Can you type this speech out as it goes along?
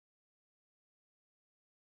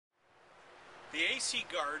The AC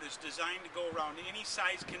guard is designed to go around any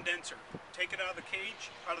size condenser. Take it out of the cage,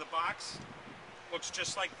 out of the box, looks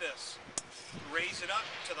just like this. Raise it up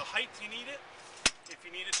to the height you need it. If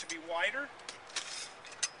you need it to be wider,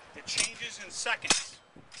 it changes in seconds.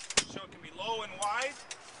 So it can be low and wide,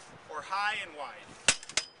 or high and wide.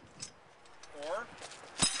 Or,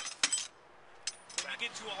 when you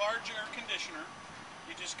get to a large air conditioner,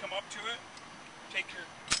 you just come up to it, take your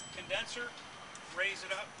condenser, raise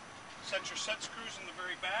it up, set your set screws in the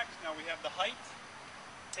very back. Now we have the height.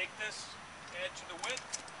 Take this, add to the width.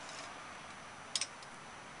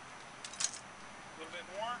 A little bit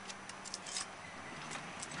more.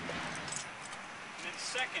 And in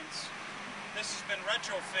seconds, this has been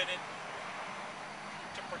retrofitted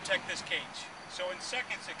to protect this cage. So in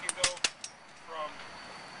seconds it can go from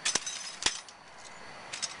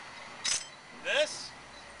this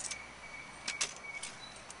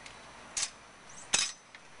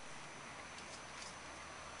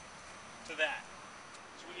to that.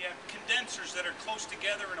 So when you have condensers that are close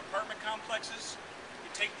together in apartment complexes, you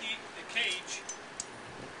take the cage,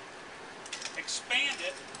 expand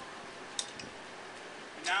it,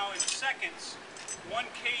 and now in seconds, one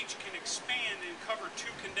cage can expand and cover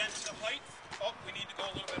two condensed height. Oh, we need to go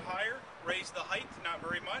a little bit higher. Raise the height, not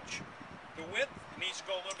very much. The width, it needs to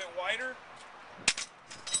go a little bit wider.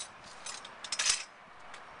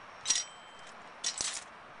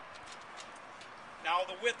 Now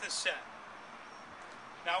the width is set.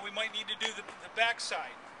 Now we might need to do the back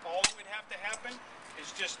side. All that would have to happen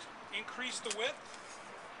is just increase the width.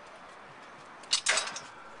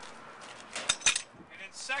 And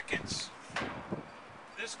in seconds,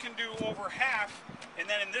 this can do over half. And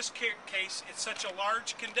then in this case, it's such a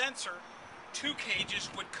large condenser, 2 cages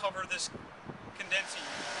would cover this condensing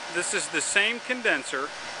unit. This is the same condenser,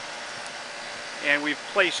 and we've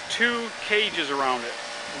placed 2 cages around it.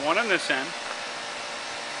 One on this end,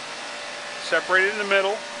 separated in the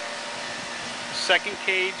middle. The second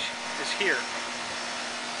cage is here,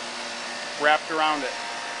 wrapped around it.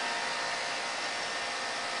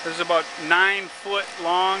 This is about 9 foot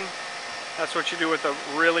long. That's what you do with a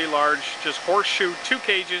really large, just horseshoe 2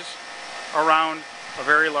 cages around a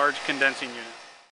very large condensing unit.